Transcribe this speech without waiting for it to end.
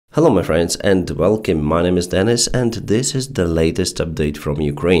Hello my friends and welcome, my name is Dennis and this is the latest update from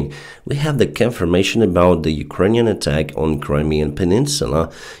Ukraine. We have the confirmation about the Ukrainian attack on Crimean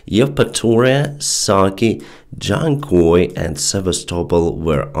Peninsula. Yevpatoria, Saki, Jankoy and Sevastopol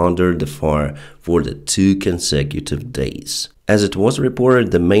were under the fire for the 2 consecutive days. As it was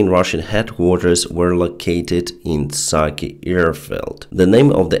reported, the main Russian headquarters were located in Saki airfield. The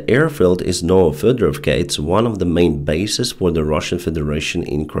name of the airfield is Novofedorovka. It's one of the main bases for the Russian Federation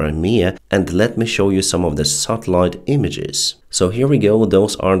in Crimea, and let me show you some of the satellite images. So here we go,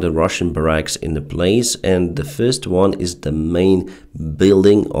 those are the Russian barracks in the place, and the first one is the main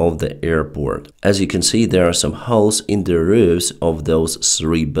building of the airport. As you can see, there are some holes in the roofs of those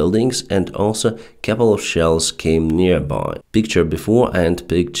 3 buildings, and also a couple of shells came nearby. Picture before and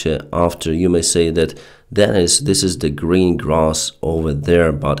picture after. You may say that Dennis, this is the green grass over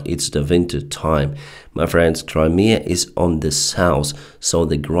there, but it's the winter time. My friends, Crimea is on the south, so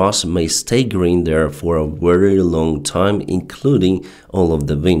the grass may stay green there for a very long time, including all of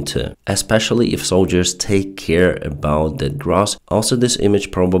the winter, especially if soldiers take care about that grass. Also, this image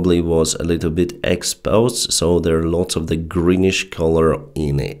probably was a little bit exposed, so there are lots of the greenish color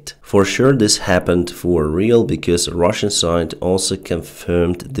in it. For sure this happened for real, because Russian side also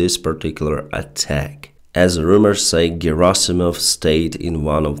confirmed this particular attack. As rumors say, Gerasimov stayed in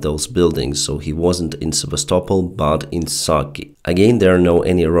one of those buildings, so he wasn't in Sevastopol but in Saki. Again, there are no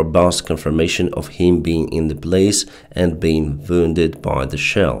any robust confirmation of him being in the place and being wounded by the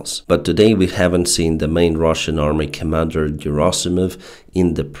shells. But today we haven't seen the main Russian army commander Gerasimov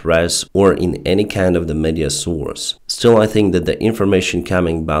in the press or in any kind of the media source. Still, I think that the information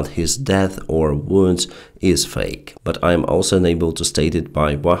coming about his death or wounds is fake, but I'm also unable to state it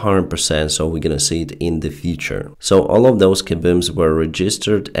by 100%, so we're gonna see it in the future. So all of those kabooms were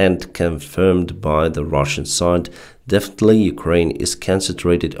registered and confirmed by the Russian side. Definitely Ukraine is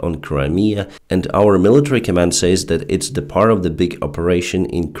concentrated on Crimea, and our military command says that it's the part of the big operation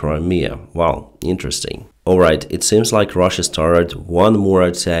in Crimea. Wow, interesting. Alright, it seems like Russia started one more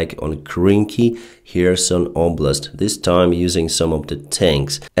attack on Krynky, Kherson Oblast, this time using some of the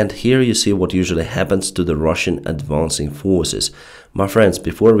tanks. And here you see what usually happens to the Russian advancing forces. My friends,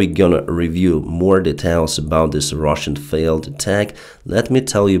 before we're gonna review more details about this Russian failed attack, let me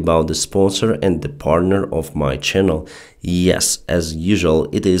tell you about the sponsor and the partner of my channel. Yes, as usual,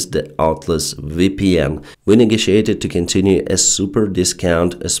 it is the Atlas VPN. We negotiated to continue a super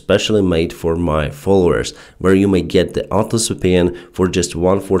discount especially made for my followers, where you may get the Atlas VPN for just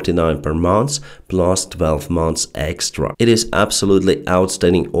 $149 per month plus 12 months extra. It is absolutely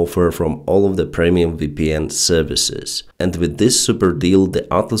outstanding offer from all of the premium VPN services. And with this super deal, the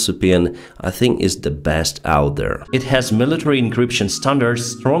Atlas VPN I think is the best out there. It has military encryption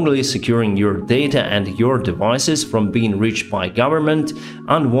standards, strongly securing your data and your devices from being reached by government,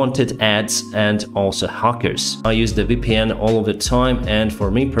 unwanted ads and also hackers. I use the VPN all of the time, and for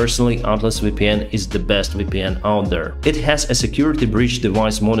me personally, Atlas VPN is the best VPN out there. It has a security breach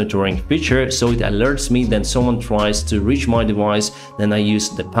device monitoring feature, so it alerts me that someone tries to reach my device. Then I use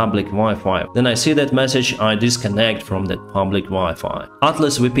the public Wi-Fi. Then I see that message, I disconnect from that public Wi-Fi.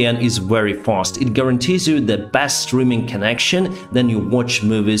 Atlas VPN is very fast. It guarantees you the best streaming connection, then you watch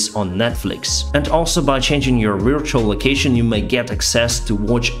movies on Netflix. And also by changing your virtual location, you may get access to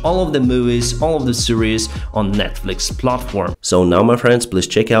watch all of the movies, all of the series on Netflix platform. So now my friends, please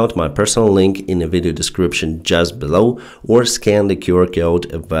check out my personal link in the video description just below, or scan the QR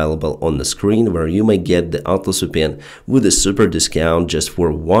code available on the screen, where you may get the Atlas VPN with a super discount just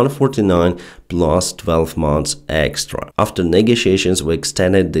for $149 plus 12 months extra. After negotiations, we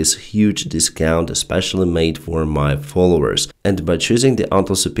extended this huge discount especially made for my followers, and by choosing the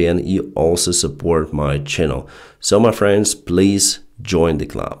Atlas VPN you also support my channel. So my friends, please join the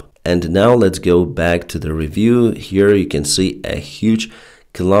club. And now let's go back to the review. Here you can see a huge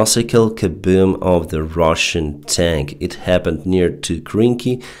classical kaboom of the Russian tank. It happened near to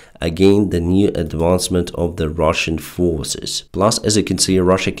Krynky. Again, the new advancement of the Russian forces. Plus, as you can see,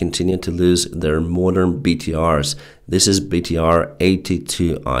 Russia continued to lose their modern BTRs. This is BTR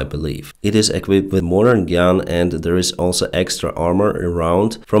 82, I believe. It is equipped with modern gun, and there is also extra armor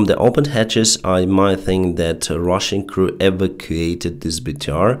around. From the open hatches, I might think that Russian crew evacuated this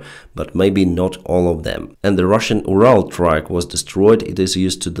BTR, but maybe not all of them. And the Russian Ural truck was destroyed. It is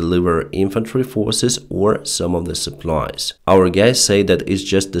used to deliver infantry forces or some of the supplies. Our guys say that it's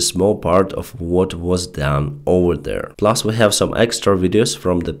just the small part of what was done over there. Plus, we have some extra videos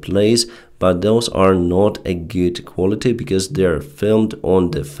from the place but those are not a good quality because they're filmed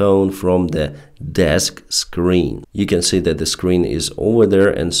on the phone from the desk screen. You can see that the screen is over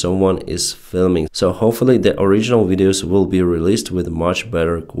there and someone is filming. So hopefully the original videos will be released with much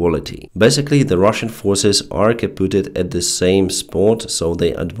better quality. Basically, the Russian forces are captured at the same spot, so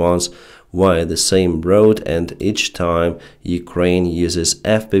they advance via the same road, and each time Ukraine uses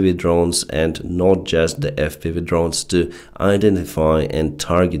FPV drones and not just the FPV drones to identify and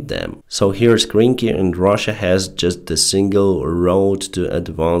target them. So here's Krynky, and Russia has just the single road to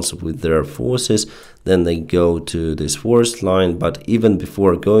advance with their forces. Then they go to this forest line, but even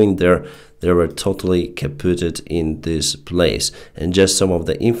before going there, they were totally captured in this place, and just some of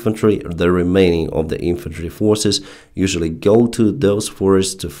the infantry, the remaining of the infantry forces, usually go to those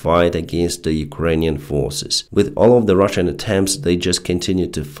forests to fight against the Ukrainian forces. With all of the Russian attempts, they just continue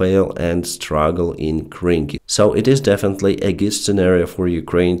to fail and struggle in Krynky. So it is definitely a good scenario for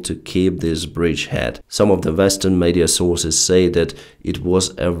Ukraine to keep this bridgehead. Some of the Western media sources say that it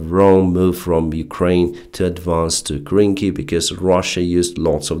was a wrong move from Ukraine to advance to Krynky because Russia used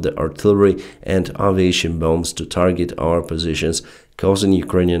lots of the artillery and aviation bombs to target our positions, causing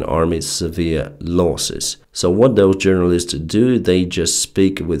Ukrainian army severe losses. So what those journalists do, they just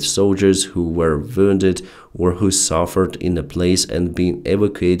speak with soldiers who were wounded or who suffered in the place and been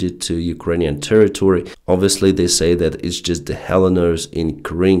evacuated to Ukrainian territory. Obviously, they say that it's just the Helleners in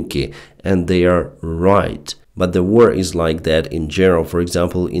Krynky, and they are right. But the war is like that in general. For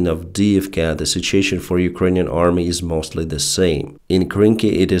example, in Davydov, the situation for Ukrainian army is mostly the same. In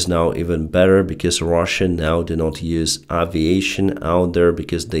Krynky, it is now even better because Russia now do not use aviation out there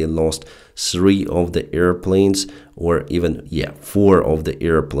because they lost 3 of the airplanes, or even 4 of the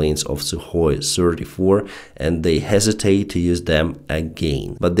airplanes of Sukhoi 34, and they hesitate to use them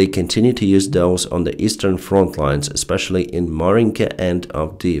again. But they continue to use those on the eastern front lines, especially in Marinka and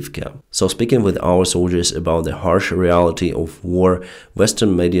Avdiivka. So speaking with our soldiers about the harsh reality of war,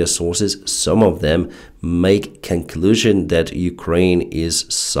 Western media sources, some of them make conclusion that Ukraine is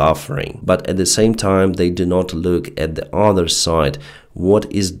suffering. But at the same time, they do not look at the other side.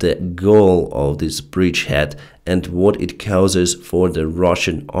 What is the goal of this bridgehead and what it causes for the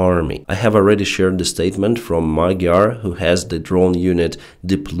Russian army? I have already shared the statement from Magyar, who has the drone unit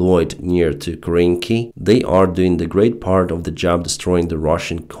deployed near to Krynky. They are doing the great part of the job destroying the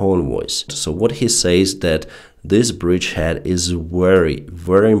Russian convoys. So what he says that this bridgehead is very,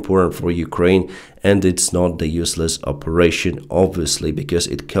 very important for Ukraine, and it's not the useless operation, obviously, because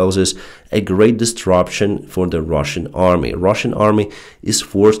it causes a great disruption for the Russian army. Russian army is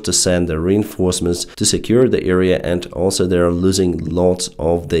forced to send the reinforcements to secure the area, and also they are losing lots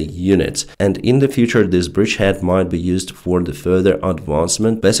of the units. And in the future, this bridgehead might be used for the further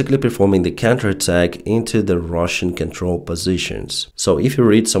advancement, basically performing the counterattack into the Russian control positions. So if you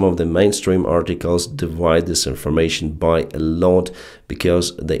read some of the mainstream articles, divide this information by a lot,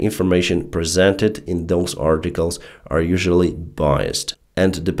 because the information presented in those articles are usually biased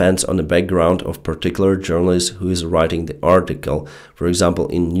and depends on the background of particular journalist who is writing the article. For example,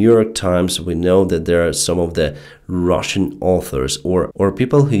 in New York Times, we know that there are some of the Russian authors or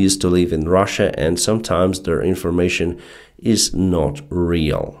people who used to live in Russia, and sometimes their information is not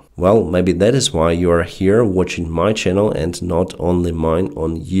real. Well, maybe that is why you are here watching my channel and not only mine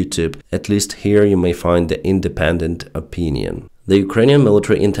on YouTube. At least here you may find the independent opinion. The Ukrainian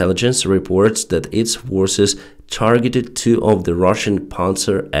military intelligence reports that its forces targeted 2 of the Russian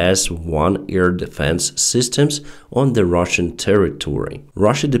Panzer S-1 air defense systems on the Russian territory.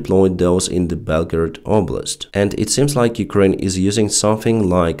 Russia deployed those in the Belgorod Oblast. And it seems like Ukraine is using something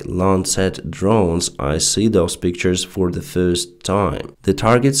like Lancet drones. I see those pictures for the first time. The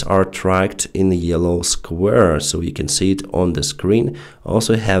targets are tracked in the yellow square, so you can see it on the screen.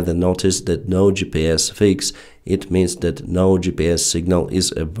 Also have the notice that no GPS fix. It means that no GPS signal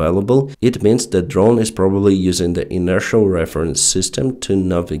is available. It means the drone is probably using the inertial reference system to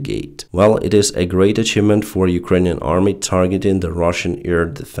navigate. Well, it is a great achievement for Ukrainian army targeting the Russian air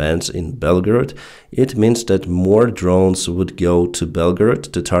defense in Belgorod. It means that more drones would go to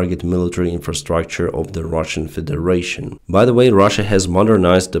Belgorod to target military infrastructure of the Russian Federation. By the way, Russia has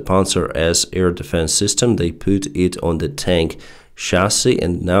modernized the Panzer S air defense system. They put it on the tank chassis,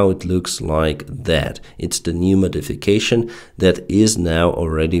 and now it looks like that. It's the new modification that is now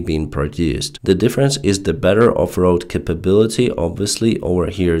already being produced. The difference is the better off-road capability. Obviously, over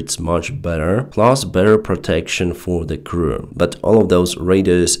here it's much better, plus better protection for the crew. But all of those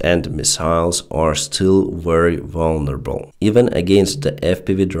radios and missiles are still very vulnerable, even against the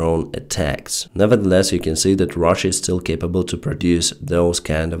FPV drone attacks. Nevertheless, you can see that Russia is still capable to produce those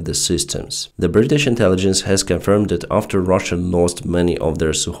kind of the systems. The British intelligence has confirmed that after Russia lost lost many of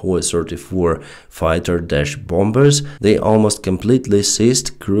their Sukhoi 34 fighter-bombers. They almost completely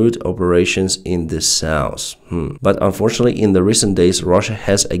ceased crude operations in the south. But unfortunately, in the recent days, Russia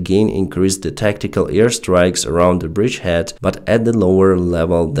has again increased the tactical airstrikes around the bridgehead, but at the lower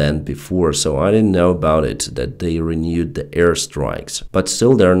level than before. So I didn't know about it, that they renewed the airstrikes. But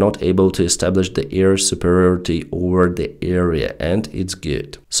still, they are not able to establish the air superiority over the area, and it's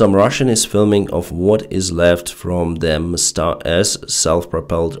good. Some Russian is filming of what is left from the Msta-S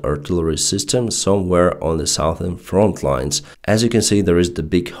self-propelled artillery system somewhere on the southern front lines. As you can see, there is the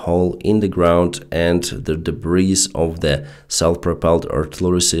big hole in the ground, and the debris of the self-propelled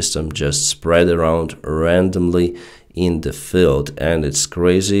artillery system just spread around randomly in the field, and it's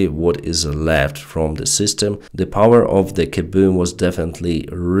crazy what is left from the system. The power of the kaboom was definitely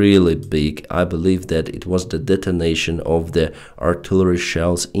really big. I believe that it was the detonation of the artillery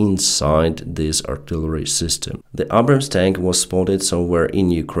shells inside this artillery system. The Abrams tank was spotted somewhere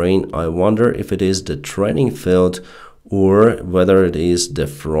in Ukraine. I wonder if it is the training field or whether it is the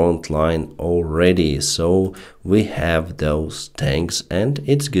front line already. So we have those tanks, and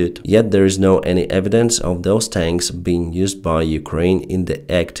it's good. Yet there is no any evidence of those tanks being used by Ukraine in the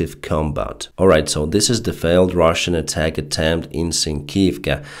active combat. Alright, so this is the failed Russian attack attempt in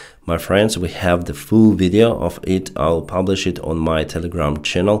Sinkivka. My friends, we have the full video of it. I'll publish it on my Telegram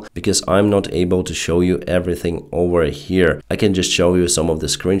channel because I'm not able to show you everything over here. I can just show you some of the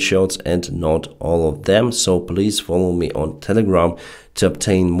screenshots and not all of them. So please follow me on Telegram to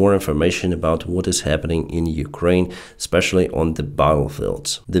obtain more information about what is happening in Ukraine, especially on the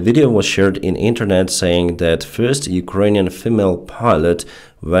battlefields. The video was shared in internet saying that first Ukrainian female pilot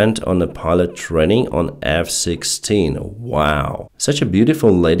went on a pilot training on F-16. Wow! Such a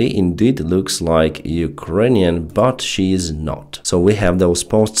beautiful lady, indeed looks like Ukrainian, but she is not. So we have those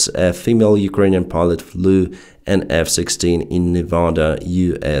posts. A female Ukrainian pilot flew an F-16 in Nevada,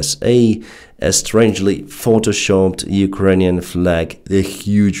 USA. A strangely photoshopped Ukrainian flag, the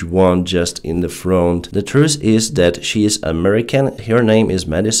huge one just in the front. The truth is that she is American. Her name is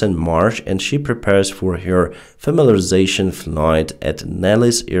Madison Marsh, and she prepares for her familiarization flight at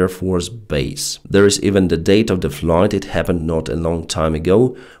Nellis Air Force Base. There is even the date of the flight. It happened not a long time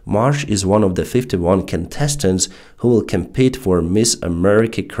ago. Marsh is one of the 51 contestants who will compete for Miss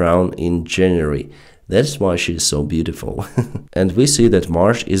America crown in January. That's why she's so beautiful. And we see that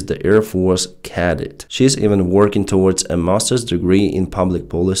Marsh is the Air Force cadet. She's even working towards a master's degree in public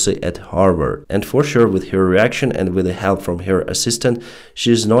policy at Harvard. And for sure, with her reaction and with the help from her assistant,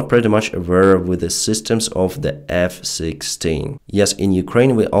 she's not pretty much aware with the systems of the F-16. Yes, in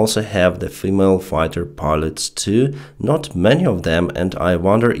Ukraine we also have the female fighter pilots too. Not many of them, and I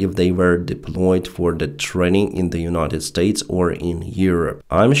wonder if they were deployed for the training in the United States or in Europe.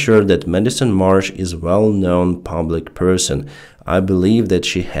 I'm sure that Madison Marsh is a well-known public person. I believe that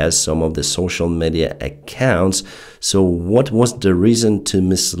she has some of the social media accounts. So what was the reason to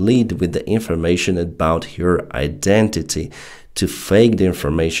mislead with the information about her identity? To fake the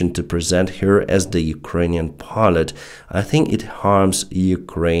information to present her as the Ukrainian pilot? I think it harms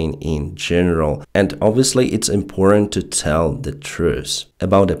Ukraine in general. And obviously it's important to tell the truth.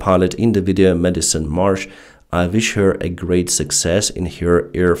 About the pilot in the video, Madison Marsh, I wish her a great success in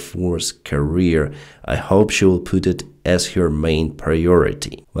her Air Force career. I hope she will put it as her main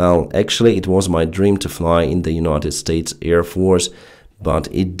priority. Well, actually, it was my dream to fly in the United States Air Force, but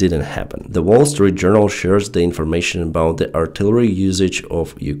it didn't happen. The Wall Street Journal shares the information about the artillery usage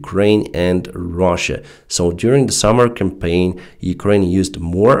of Ukraine and Russia. So during the summer campaign, Ukraine used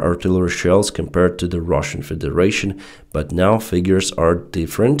more artillery shells compared to the Russian Federation, but now figures are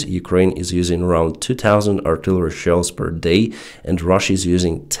different. Ukraine is using around 2,000 artillery shells per day, and Russia is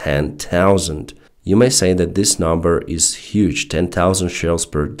using 10,000. You may say that this number is huge. 10,000 shells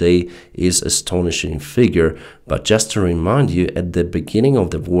per day is an astonishing figure, but just to remind you, at the beginning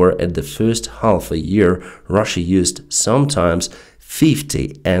of the war, at the first half a year, Russia used sometimes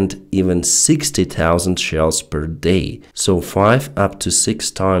 50 and even 60,000 shells per day. So 5 up to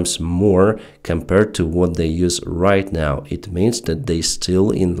 6 times more compared to what they use right now. It means that they still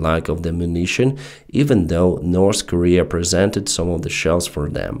in lack of the munition, even though North Korea presented some of the shells for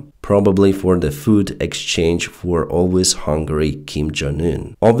them. Probably for the food exchange for always hungry Kim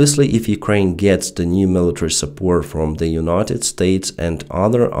Jong-un. Obviously, if Ukraine gets the new military support from the United States and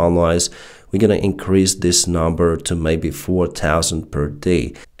other allies, we're gonna increase this number to maybe 4,000 per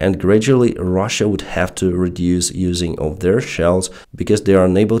day. And gradually Russia would have to reduce using of their shells because they are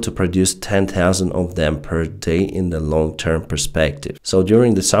unable to produce 10,000 of them per day in the long-term perspective. So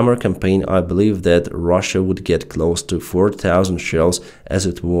during the summer campaign, I believe that Russia would get close to 4,000 shells as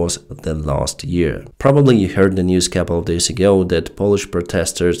it was the last year. Probably you heard the news a couple of days ago that Polish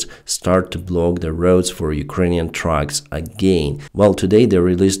protesters start to block the roads for Ukrainian trucks again. Well, today they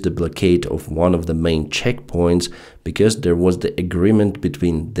released the blockade of one of the main checkpoints because there was the agreement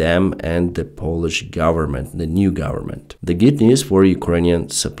between them and the Polish government, the new government. The good news for Ukrainian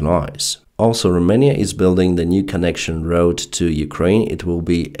supplies. Also, Romania is building the new connection road to Ukraine. It will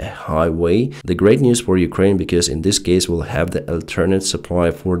be a highway. The great news for Ukraine because in this case we'll have the alternate supply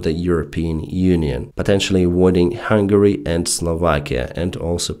for the European Union, potentially avoiding Hungary and Slovakia and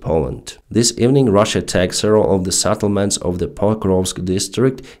also Poland. This evening Russia attacked several of the settlements of the Pokrovsk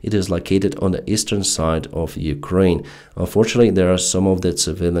district. It is located on the eastern side of Ukraine. Unfortunately, there are some of the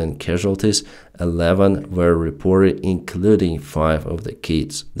civilian casualties. 11 were reported, including 5 of the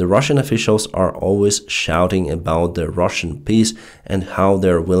kids. The Russian officials are always shouting about the Russian peace and how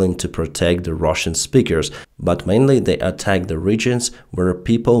they're willing to protect the Russian speakers, but mainly they attack the regions where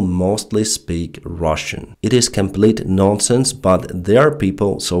people mostly speak Russian. It is complete nonsense, but their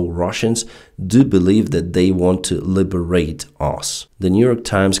people, so Russians, do believe that they want to liberate us. The New York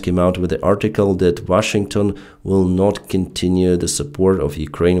Times came out with the article that Washington will not continue the support of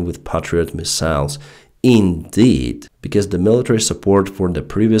Ukraine with Patriot missiles. Indeed, because the military support for the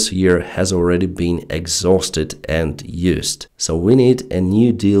previous year has already been exhausted and used. So we need a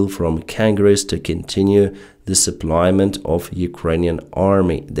new deal from Congress to continue the supplyment of Ukrainian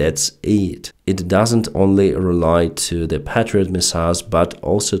army. That's it. It doesn't only rely to the Patriot missiles, but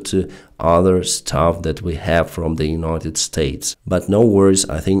also to other stuff that we have from the United States. But no worries,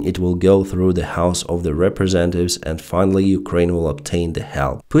 I think it will go through the House of the Representatives and finally Ukraine will obtain the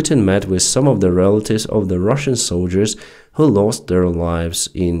help. Putin met with some of the relatives of the Russian soldiers who lost their lives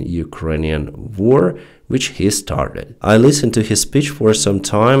in Ukrainian war, which he started. I listened to his speech for some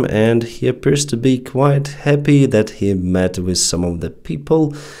time and he appears to be quite happy that he met with some of the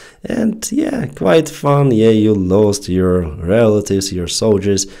people. And yeah, quite fun. Yeah, you lost your relatives, your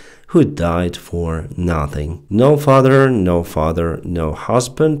soldiers who died for nothing. No father, no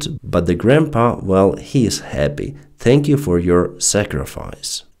husband, but the grandpa, well, he is happy. Thank you for your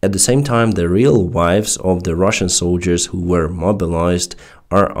sacrifice. At the same time, the real wives of the Russian soldiers who were mobilized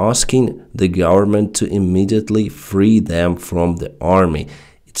are asking the government to immediately free them from the army.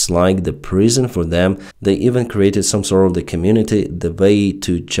 It's like the prison for them. They even created some sort of the community. The way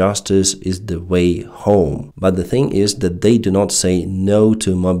to justice is the way home. But the thing is that they do not say no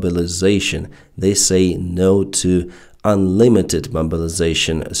to mobilization. They say no to unlimited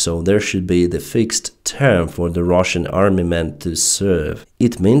mobilization, so there should be the fixed term for the Russian army men to serve.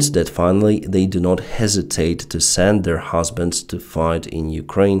 It means that finally they do not hesitate to send their husbands to fight in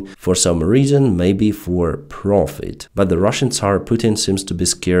Ukraine for some reason, maybe for profit. But the Russian Tsar Putin seems to be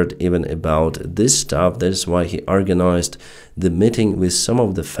scared even about this stuff. That is why he organized the meeting with some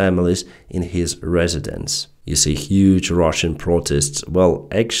of the families in his residence. You see huge Russian protests. Well,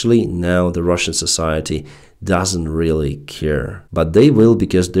 actually now the Russian society doesn't really care. But they will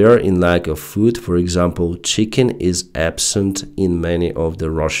because they are in lack of food. For example, chicken is absent in many of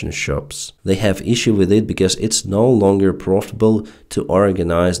the Russian shops. They have issue with it because it's no longer profitable to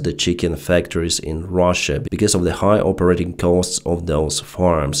organize the chicken factories in Russia because of the high operating costs of those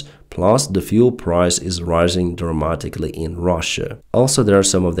farms. Plus, the fuel price is rising dramatically in Russia. Also, there are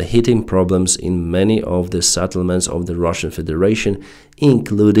some of the heating problems in many of the settlements of the Russian Federation,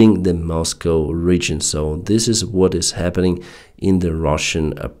 including the Moscow region. So this is what is happening in the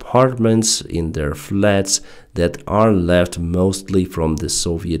Russian apartments, in their flats that are left mostly from the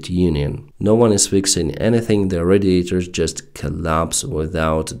Soviet Union. No one is fixing anything, the radiators just collapse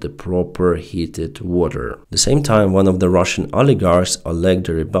without the proper heated water. At the same time, one of the Russian oligarchs, Oleg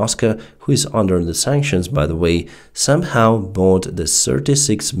Deripaska, who is under the sanctions by the way, somehow bought the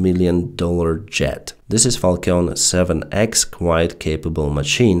 $36 million jet. This is Falcon 7X, quite capable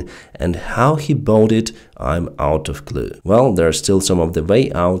machine, and how he bought it, I'm out of clue. Well, there are still some of the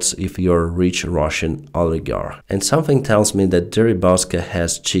way outs if you're a rich Russian oligarch. And something tells me that Deripaska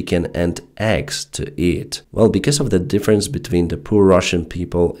has chicken and eggs to eat. Well, because of the difference between the poor Russian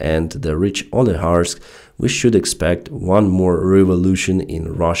people and the rich oligarchs, we should expect one more revolution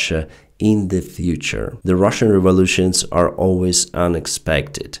in Russia in the future. The Russian revolutions are always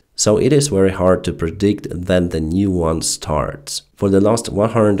unexpected. So it is very hard to predict when the new one starts. For the last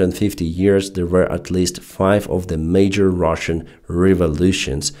 150 years, there were at least 5 of the major Russian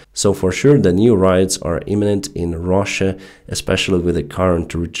revolutions. So for sure the new riots are imminent in Russia, especially with the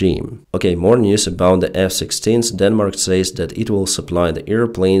current regime. Okay, more news about the F-16s. Denmark says that it will supply the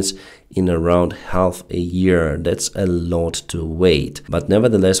airplanes in around half a year. That's a lot to wait. But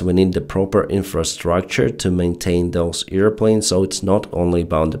nevertheless, we need the proper infrastructure to maintain those airplanes, so it's not only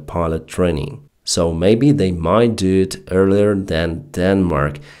about the pilot training. So maybe they might do it earlier than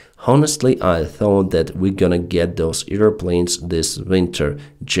Denmark. Honestly, I thought that we're gonna get those airplanes this winter,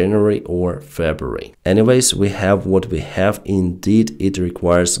 January or February. Anyways, we have what we have. Indeed, it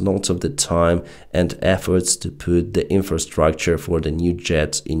requires lots of the time and efforts to put the infrastructure for the new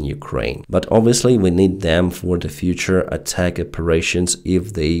jets in Ukraine. But obviously, we need them for the future attack operations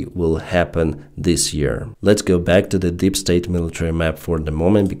if they will happen this year. Let's go back to the deep state military map for the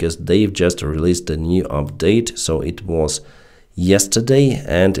moment, because they've just released a new update. So it was yesterday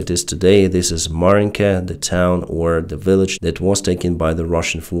and it is today. This is Marinka, the town or the village that was taken by the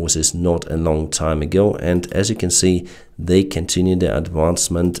Russian forces not a long time ago, and as you can see, they continue the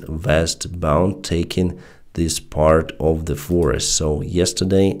advancement westbound, taking this part of the forest. So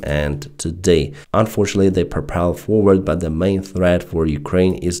yesterday and today, unfortunately, they propel forward, but the main threat for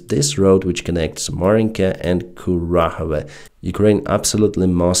Ukraine is this road which connects Marinka and Kurakhove. Ukraine absolutely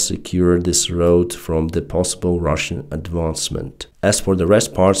must secure this road from the possible Russian advancement. As for the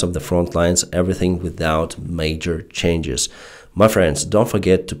rest parts of the front lines, everything without major changes. My friends, don't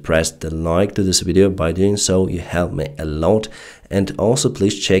forget to press the like to this video. By doing so, you help me a lot. And also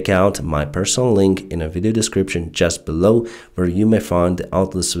please check out my personal link in a video description just below, where you may find the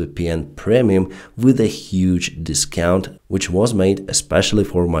Atlas VPN Premium with a huge discount, which was made especially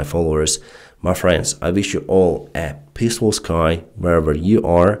for my followers. My friends, I wish you all a peaceful sky wherever you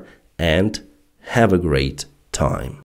are, and have a great time.